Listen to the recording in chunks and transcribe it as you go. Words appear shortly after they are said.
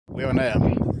We're on air.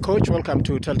 Coach, welcome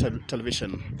to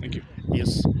Television. Thank you.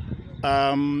 Yes.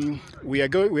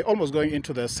 We're almost going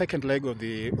into the second leg of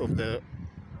the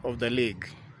league.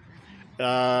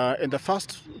 In the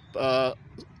first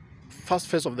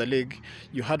phase of the league,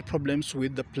 you had problems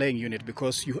with the playing unit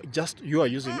because you are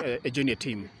using a junior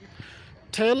team.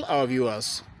 Tell our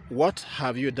viewers, what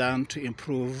have you done to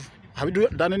improve? Have you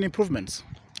done any improvements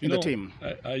in the team?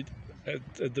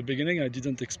 At the beginning, I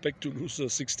didn't expect to lose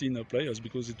 16 players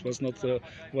because it was not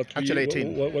what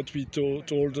we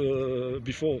told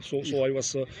before. So I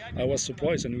was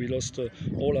surprised, and we lost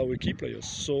all our key players.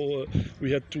 So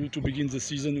we had to begin the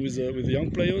season with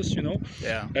young players, you know.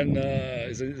 Yeah. And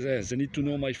they need to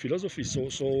know my philosophy. So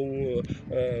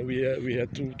we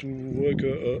had to work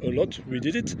a lot. We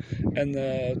did it, and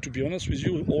to be honest with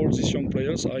you, all these young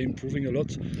players are improving a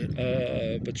lot.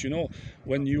 Yeah. But you know,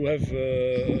 when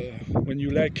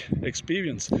you lack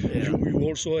experience, yeah, you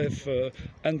also have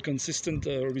inconsistent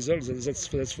results.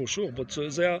 That's for sure. But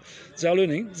they are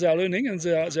learning, and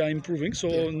they are improving. So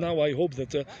yeah, now I hope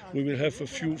that we will have a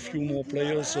few more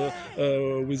players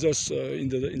with us in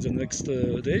the next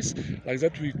days. Like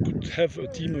that, we could have a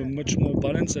team much more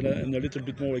balanced and a little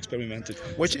bit more experimented.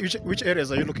 Which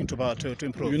areas are you looking to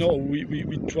improve? You know,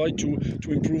 we try to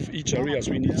improve each areas.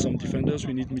 We need some defenders,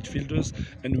 we need midfielders,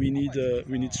 and we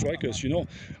need strikers. You know.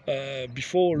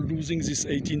 Before losing these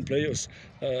 18 players,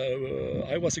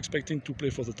 I was expecting to play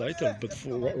for the title, but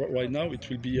for right now it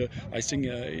will be, I think,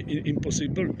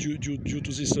 impossible due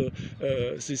to this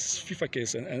FIFA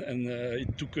case, and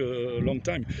it took a long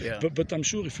time. Yeah. But I'm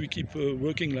sure if we keep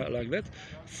working like that,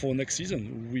 for next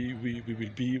season we will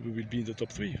be in the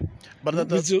top 3. But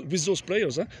with those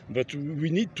players, huh? But we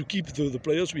need to keep the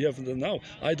players we have now.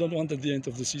 I don't want at the end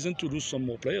of the season to lose some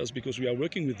more players because we are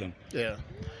working with them. Yeah.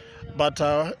 But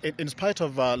in spite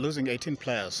of losing 18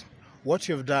 players, what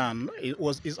you've done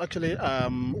was actually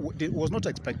was not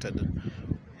expected.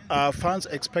 Fans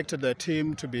expected the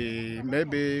team to be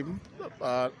maybe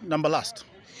number last.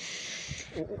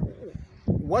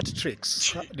 What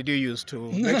tricks did you use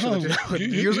to make sure that you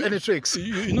use any tricks?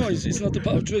 You know, it's not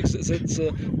about tricks.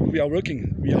 We are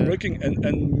working. We are working,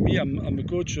 and me, I'm a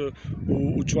coach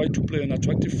who try to play an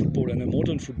attractive football and a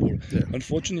modern football. Yeah.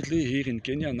 Unfortunately, here in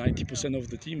Kenya, 90% of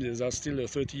the teams are still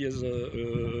 30 years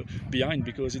behind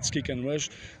because it's kick and rush.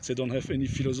 They don't have any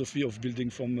philosophy of building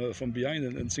from behind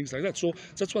and things like that. So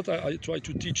that's what I try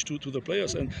to teach to the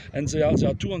players, and they are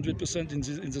 200%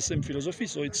 in the same philosophy.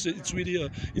 So it's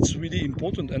really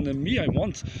important. And me, I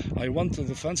want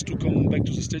the fans to come back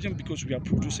to the stadium because we are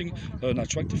producing an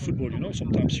attractive football. You know,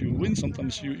 sometimes you win,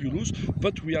 sometimes you lose,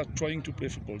 but we are trying to play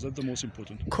football. That's the most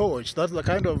important. Coach, that's the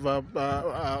kind of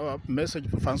message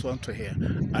fans want to hear.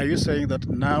 Are you saying that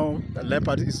now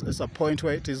Leopards is a point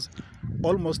where it is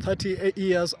almost 38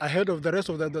 years ahead of the rest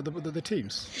of the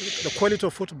teams? The quality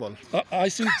of football. I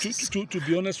think, to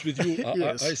be honest with you,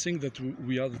 yes, I think that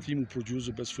we are the team who produce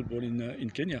the best football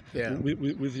in Kenya, yeah,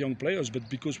 with young players. But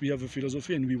because we have a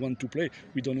philosophy and we want to play,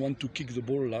 we don't want to kick the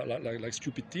ball like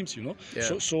stupid teams, you know.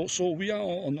 Yeah. So we are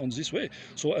on this way.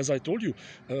 So as I told you,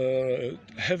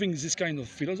 having this kind of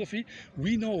philosophy,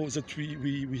 we know that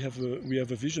we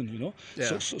have a vision, you know.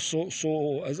 Yeah.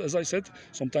 So as I said,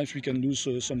 sometimes we can lose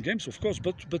some games, of course,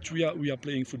 but we are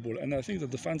playing football, and I think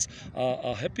that the fans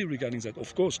are happy regarding that.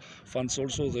 Of course, fans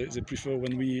also they prefer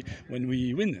when we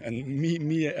win, and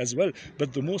me as well.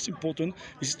 But the most important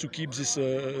is to keep this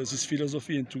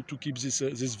philosophy and to keep this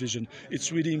vision.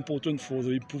 It's really important for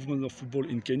the improvement of football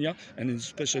in Kenya and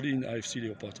especially in AFC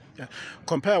Leopards. Yeah.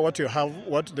 Compare what you have,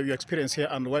 what you experience here,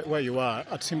 and where you are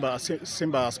at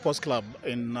Simba Sports Club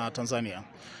in Tanzania.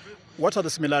 What are the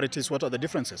similarities? What are the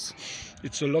differences?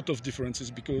 It's a lot of differences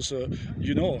because,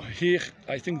 you know, here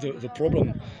I think the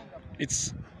problem,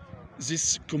 it's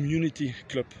this community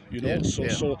club, you know. Yeah,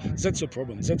 so that's a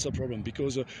problem. That's a problem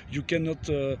because you cannot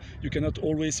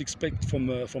always expect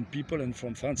from people and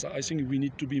from fans. I think we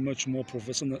need to be much more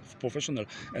professional,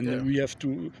 and yeah,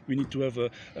 we need to have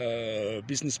a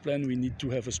business plan. We need to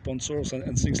have sponsors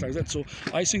and things like that. So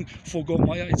I think for Gor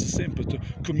Mahia it's the same, but the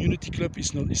community club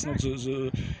is not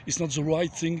the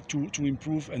right thing to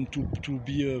improve and to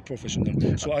be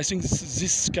professional. So I think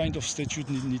this kind of statute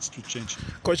needs to change.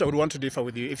 Coach, I would want to differ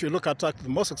with you. If you look at at the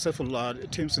most successful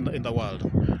teams in the world,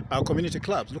 community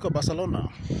clubs. Look at Barcelona.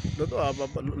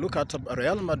 Look at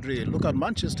Real Madrid. Look at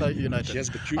Manchester United. Yes,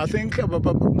 but I think no,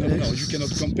 you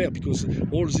cannot compare, because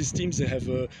all these teams they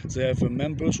have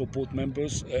members or board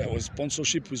members or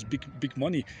sponsorship with big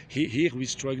money. Here we're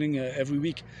struggling every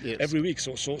week. Yes. Every week.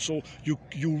 So you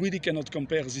really cannot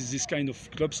compare this kind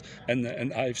of clubs and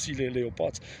AFC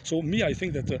Leopards. So I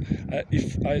think that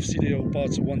if AFC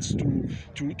Leopards wants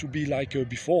to be like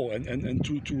before and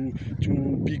to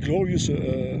be glorious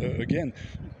again,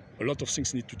 a lot of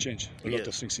things need to change. A lot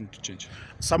of things need to change.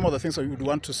 Some of the things that you would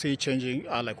want to see changing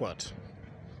are like what?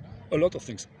 A lot of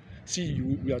things. See,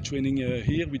 we are training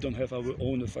here. We don't have our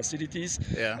own facilities.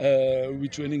 Yeah. We're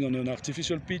training on an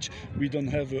artificial pitch. We don't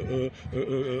have a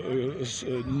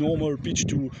normal pitch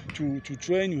to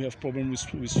train. We have problems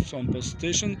with some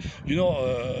station. You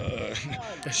know,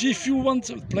 see, if you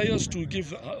want players to give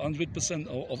 100%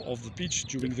 of the pitch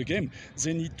during the game,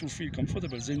 they need to feel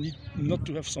comfortable. They need not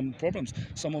to have some problems.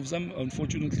 Some of them,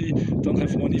 unfortunately, don't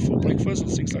have money for breakfast or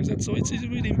things like that. So it's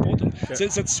really important. Okay.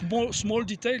 That's small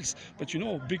details, but you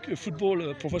know, big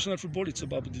football, professional football, it's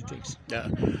about the details. Yeah,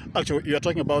 actually, you are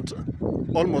talking about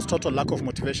almost total lack of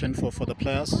motivation for the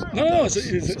players. No,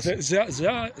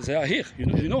 they are here.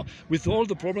 You know, with all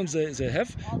the problems they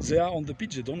have, they are on the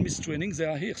pitch. They don't miss training. They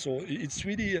are here. So it's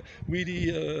really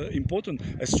important.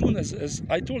 As soon as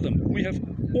I told them, we have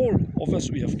all of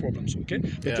us, we have problems. Okay,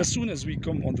 but as soon as we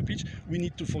come on the pitch, we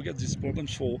need to forget these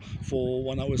problems for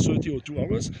 1 hour 30 or 2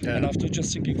 hours, and after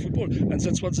just thinking football. And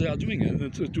that's what they are doing.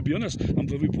 And to be honest, I'm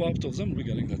very proud of them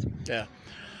regarding that. Yeah.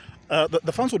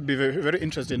 The fans would be very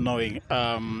interested in knowing.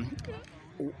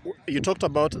 You talked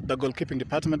about the goalkeeping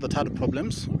department that had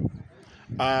problems.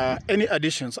 Any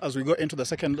additions as we go into the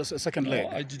second leg?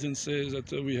 I didn't say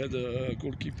that we had a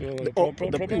goalkeeper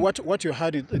problem. What you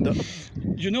had in the...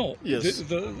 You know, yes.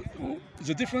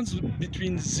 The difference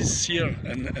between this year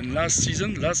and last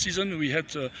season. Last season we had,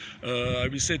 I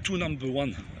will say, two number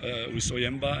one with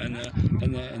Oyemba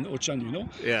and Ochan, you know.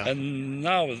 Yeah. And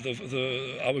now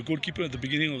our goalkeeper at the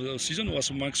beginning of the season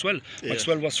was Maxwell. Yeah.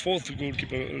 Maxwell was fourth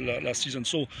goalkeeper last season.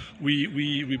 So we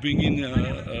bring in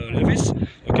Levis.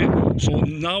 Okay. So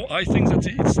now I think that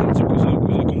it's not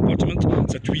the compartment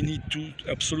that we need to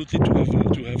absolutely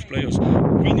to have players.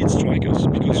 We need strikers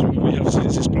because we have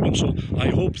this problem. So I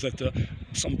hope that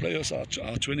some players are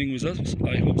training with us.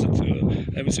 I hope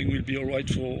that everything will be all right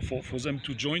for them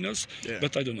to join us. Yeah.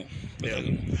 But I don't know. I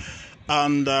don't know.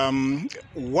 And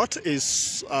what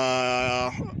is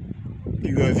your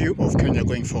view of Kenya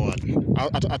going forward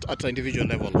at an individual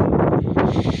level?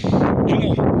 You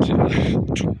know,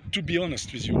 to be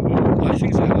honest with you, I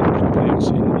think there are good players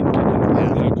in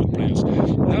Kenya. There are good players.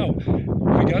 Now,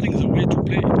 regarding the way to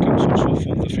play, it comes also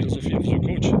from the philosophy of the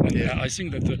coach. And I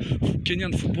think that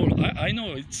Kenyan football, I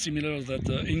know it's similar that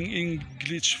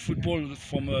English football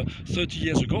from 30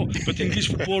 years ago, but English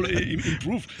football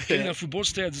improved. Kenyan football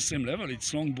stay at the same level.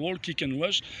 It's long ball, kick and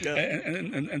rush,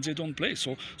 and they don't play.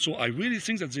 So I really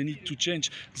think that they need to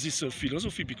change this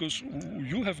philosophy, because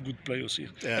you have good players here,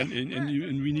 and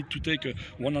we need to take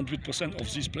 100%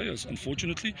 of these players.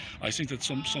 Unfortunately, I think that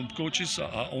some coaches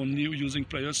are only using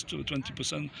players to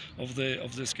 20% of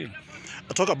their skill.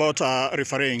 Talk about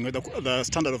refereeing, the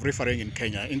standard of refereeing in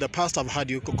Kenya. In the past, I've heard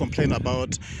you complain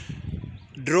about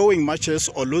drawing matches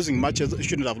or losing matches you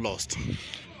shouldn't have lost.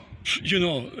 You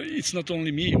know, it's not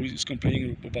only me who is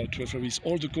complaining about referees.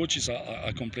 All the coaches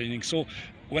are complaining. So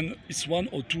when it's one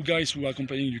or two guys who are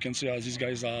complaining, you can say, these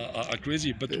guys are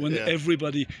crazy. But when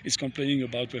everybody is complaining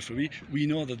about referee, we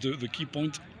know that the key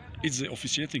point is the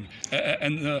officiating.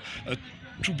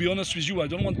 To be honest with you, I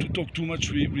don't want to talk too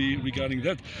much regarding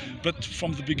that. But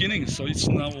from the beginning, so it's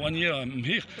now 1 year I'm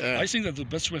here, I think that the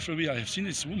best referee I have seen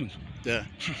is a woman. Yeah.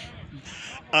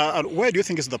 Where do you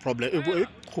think is the problem?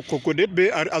 Could it be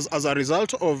as a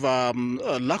result of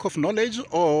lack of knowledge,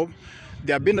 or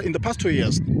there have been, in the past 2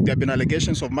 years, there have been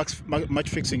allegations of match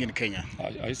fixing in Kenya?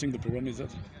 I think the problem is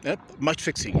that. Match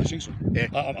fixing. I think so.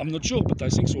 I'm not sure, but I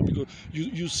think so, because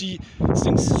you see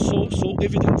things so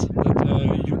evident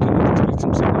that you cannot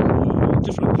expect something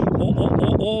different.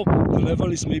 Or the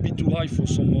level is maybe too high for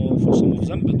some of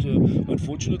them, but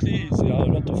unfortunately there are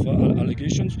a lot of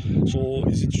allegations. So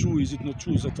is it true, is it not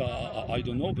true, that I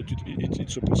don't know, but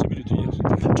it's a possibility, yes.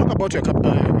 Talk about your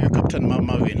captain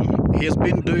Marvin. He has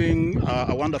been doing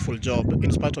a wonderful job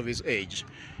in spite of his age.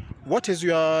 What is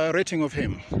your rating of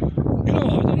him? You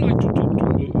know, I don't like to talk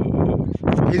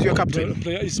to... He's your captain.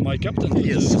 Player is my captain.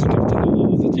 Yes. He's the captain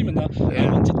of the team, and I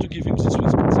wanted to give him this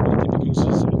responsibility because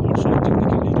he's also a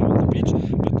technical leader on the pitch.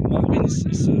 But Marvin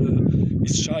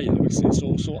is shy, I would say.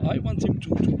 So I want him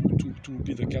to to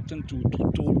be the captain, to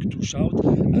talk, to shout.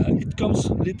 It comes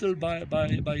little by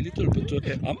little, but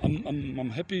I'm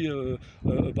happy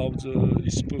about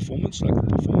his performance, like the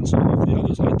performance of the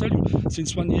others. I tell you,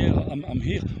 since 1 year I'm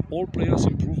here, all players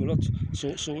improve a lot.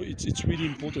 So it's really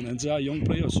important, and they are young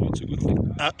players, so it's a good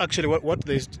thing. Actually, what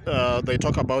they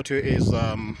talk about you is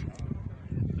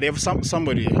they have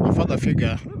somebody, a father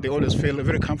figure, they always feel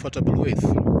very comfortable with.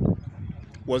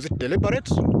 Was it deliberate,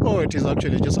 or it is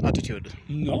actually just attitude?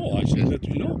 No, I think that,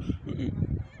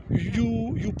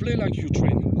 you play like you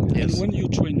train. Yes. And when you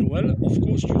train well, of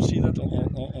course, you see that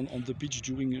on the pitch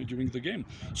during the game.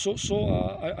 So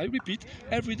I repeat,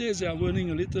 every day they are learning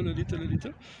a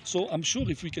little. So I'm sure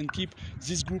if we can keep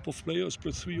this group of players,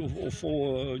 plus 3 or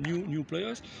 4 new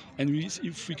players, and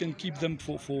if we can keep them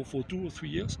for 2 or 3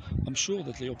 years, I'm sure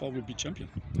that Leopard will be champion.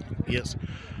 Yes.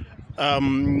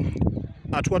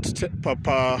 At what step,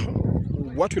 Papa,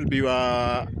 what will be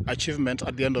your achievement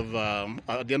at the end of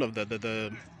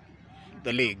the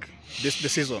league this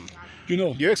season?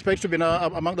 Do you expect to be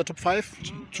among the top 5?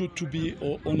 To be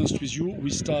honest with you, we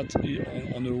start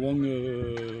on the wrong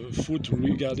foot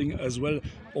regarding as well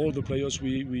all the players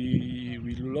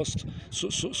we lost. So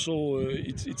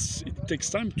it takes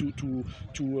time to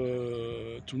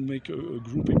make a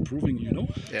group improving,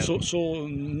 Yeah. So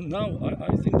now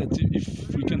I think that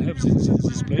if we can have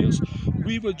these players,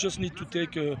 we will just need to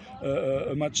take a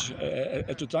match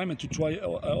at a time and to try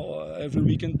every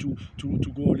weekend to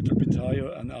go a little bit higher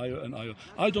and higher and higher.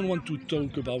 I don't want to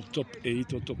talk about top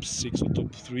 8 or top 6 or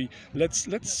top 3.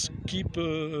 Let's keep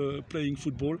playing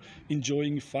football,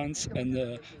 enjoying fans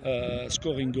and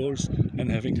scoring goals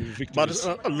and having victories.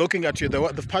 But looking at you,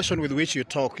 the passion with which you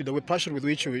talk, the passion with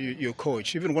which you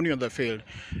coach, even when you're on the field,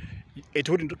 it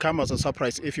wouldn't come as a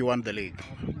surprise if you won the league.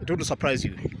 It wouldn't surprise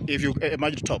you if you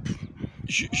emerged top.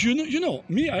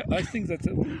 Me, I think that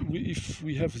if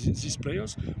we have these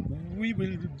players, we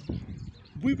will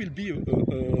be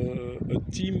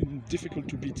a team difficult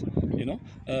to beat,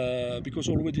 because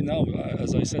already now,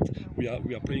 as I said, we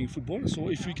are playing football. So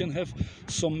if we can have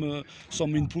some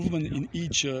improvement in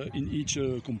each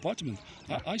compartment,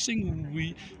 I think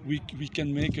we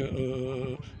can make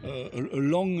a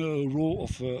long row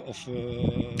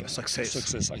of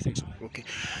success. I think so. Okay.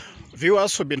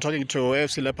 Viewers, we've been talking to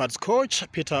AFC Leopards coach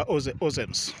Patrick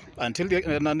Aussems. Until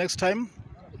the next time.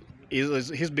 He's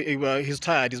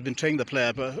tired. He's been training the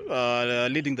player,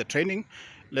 leading the training.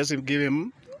 Let's give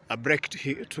him a break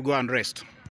to go and rest.